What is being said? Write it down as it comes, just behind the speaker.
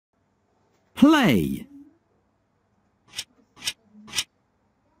Play.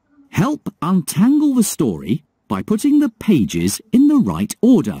 Help untangle the story by putting the pages in the right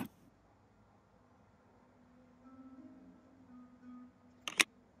order.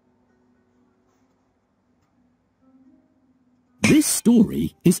 This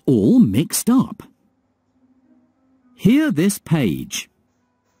story is all mixed up. Hear this page.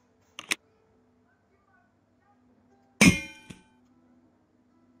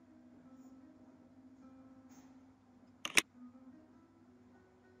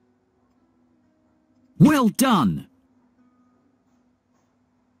 Well done!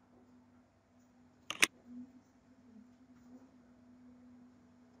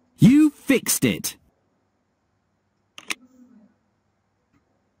 You fixed it!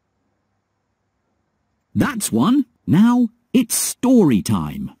 That's one. Now it's story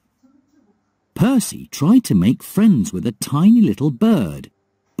time. Percy tried to make friends with a tiny little bird,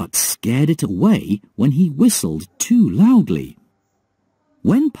 but scared it away when he whistled too loudly.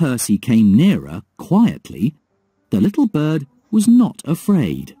 When Percy came nearer quietly, the little bird was not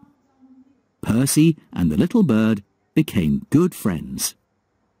afraid. Percy and the little bird became good friends.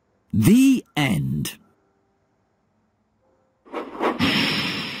 The end.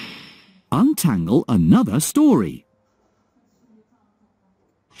 Untangle another story.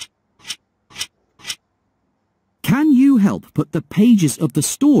 Can you help put the pages of the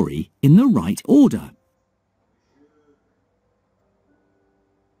story in the right order?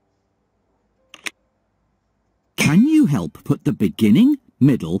 Can you help put the beginning,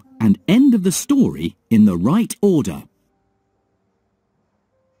 middle and end of the story in the right order?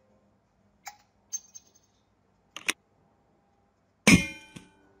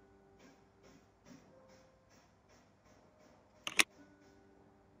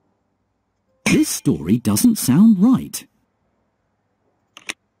 This story doesn't sound right.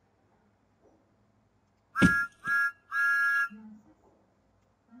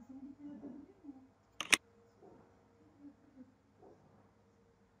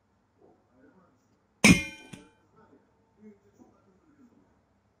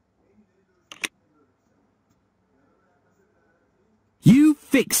 You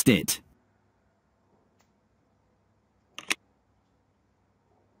fixed it!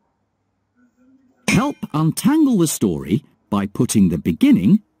 Help untangle the story by putting the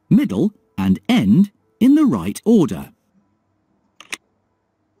beginning, middle and end in the right order.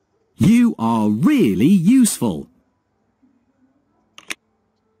 You are really useful.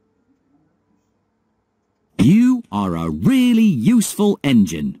 You are a really useful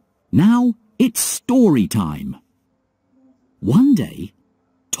engine. Now it's story time. One day,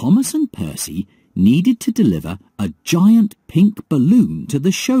 Thomas and Percy needed to deliver a giant pink balloon to the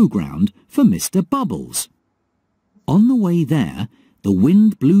showground for Mr. Bubbles. On the way there, the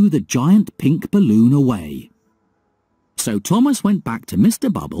wind blew the giant pink balloon away. So Thomas went back to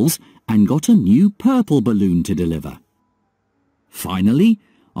Mr. Bubbles and got a new purple balloon to deliver. Finally,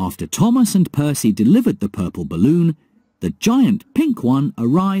 after Thomas and Percy delivered the purple balloon, the giant pink one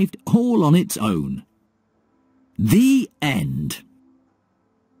arrived all on its own. The end.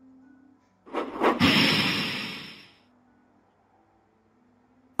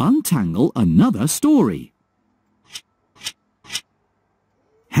 Untangle another story.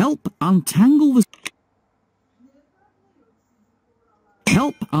 Help untangle the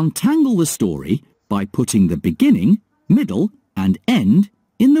story by putting the beginning, middle and end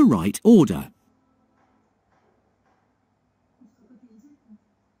in the right order.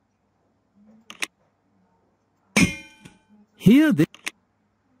 Hear this.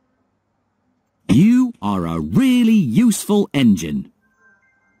 You are a really useful engine.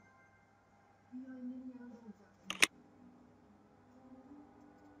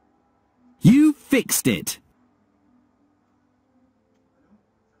 You fixed it.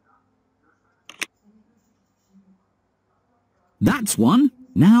 That's one.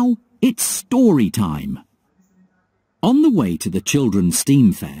 Now it's story time. On the way to the children's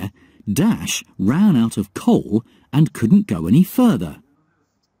steam fair, Dash ran out of coal and couldn't go any further.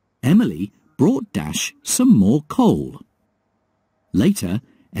 Emily brought Dash some more coal. Later,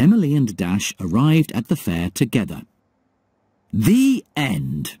 Emily and Dash arrived at the fair together. The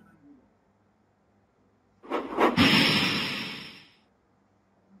end.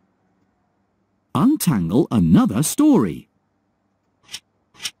 Untangle another story.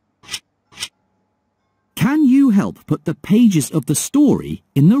 Can you help put the pages of the story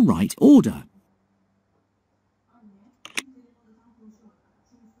in the right order?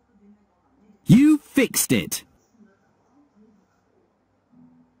 You fixed it!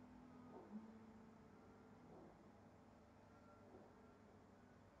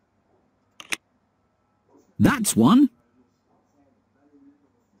 That's one.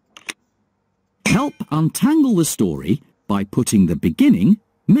 Help untangle the story by putting the beginning,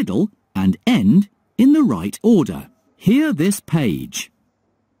 middle and end in the right order. Hear this page.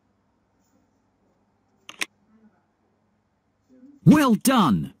 Well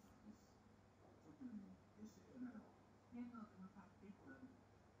done!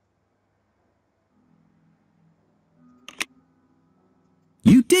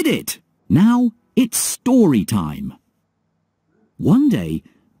 You did it! Now it's story time. One day,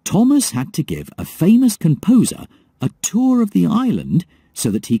 Thomas had to give a famous composer a tour of the island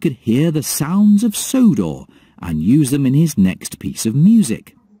so that he could hear the sounds of Sodor and use them in his next piece of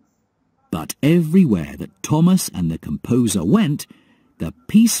music. But everywhere that Thomas and the composer went, the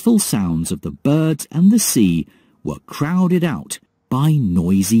peaceful sounds of the birds and the sea were crowded out by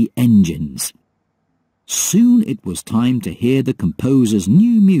noisy engines. Soon it was time to hear the composer's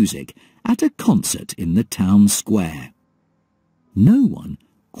new music at a concert in the town square. No one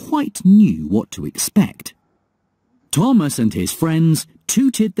quite knew what to expect. Thomas and his friends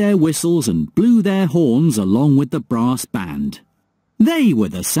tooted their whistles and blew their horns along with the brass band. They were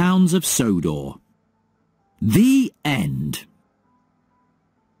the sounds of Sodor. The end.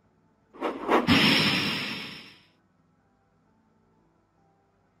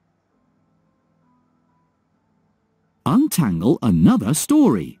 Untangle another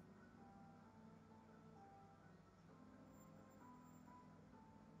story.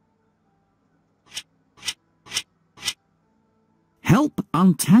 Help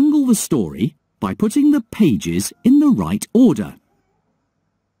untangle the story by putting the pages in the right order.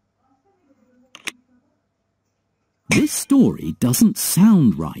 This story doesn't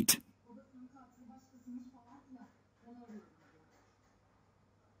sound right.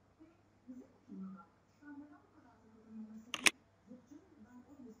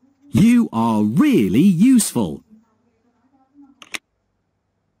 You are really useful.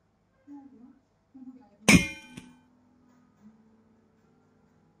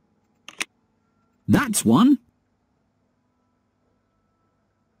 That's one.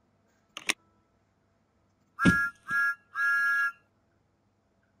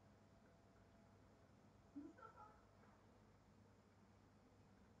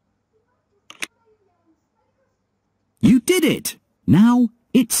 You did it! Now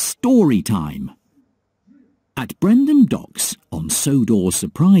it's story time. At Brendam Docks on Sodor's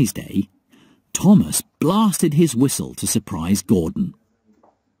surprise day, Thomas blasted his whistle to surprise Gordon.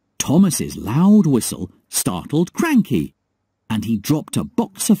 Thomas's loud whistle startled Cranky, and he dropped a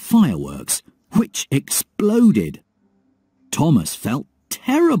box of fireworks, which exploded. Thomas felt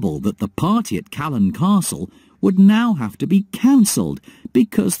terrible that the party at Callan Castle would now have to be cancelled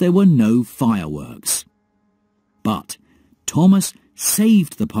because there were no fireworks. But Thomas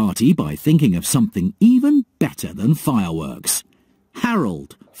saved the party by thinking of something even better than fireworks.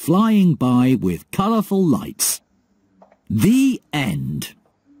 Harold flying by with colourful lights. The end.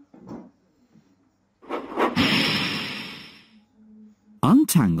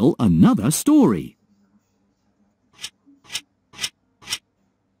 Untangle another story.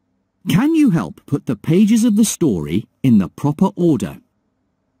 Can you help put the pages of the story in the proper order?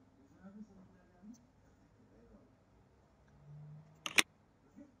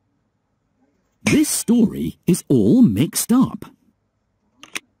 This story is all mixed up.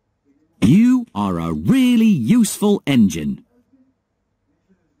 You are a really useful engine.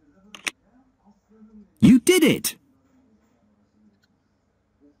 You did it!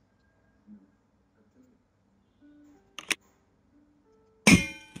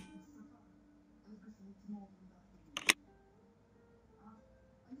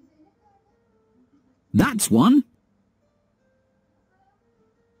 That's one.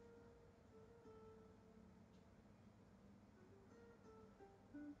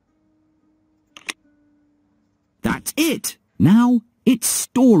 That's it. Now it's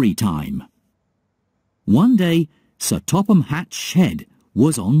story time. One day, Sir Topham Hatt's shed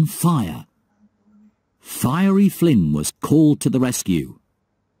was on fire. Fiery Flynn was called to the rescue.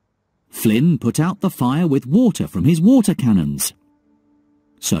 Flynn put out the fire with water from his water cannons.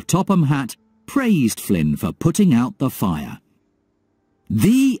 Sir Topham Hatt praised Flynn for putting out the fire.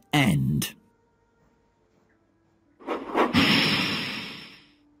 The end.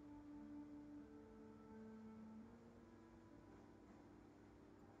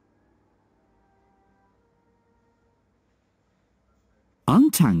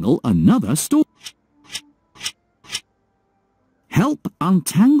 Untangle another story. Help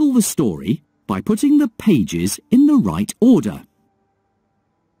untangle the story by putting the pages in the right order.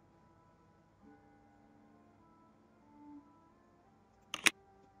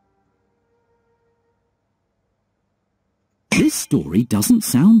 This story doesn't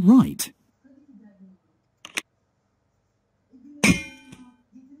sound right.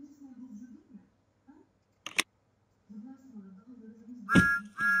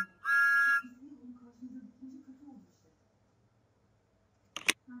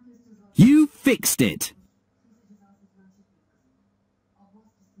 You fixed it!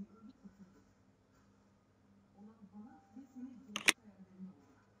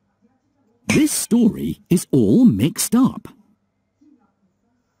 This story is all mixed up.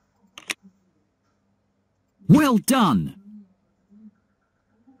 Well done!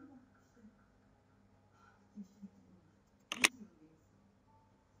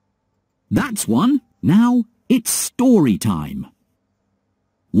 That's one. Now it's story time.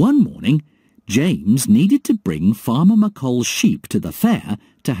 One morning, James needed to bring Farmer McColl's sheep to the fair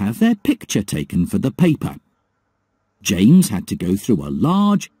to have their picture taken for the paper. James had to go through a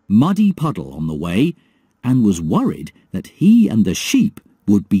large, muddy puddle on the way and was worried that he and the sheep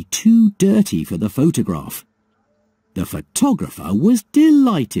would be too dirty for the photograph. The photographer was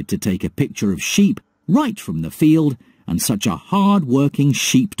delighted to take a picture of sheep right from the field and such a hard-working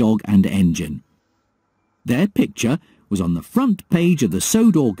sheepdog and engine. Their picture was on the front page of the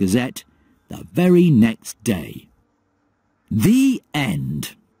Sodor Gazette the very next day. The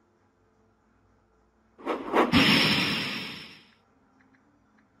end.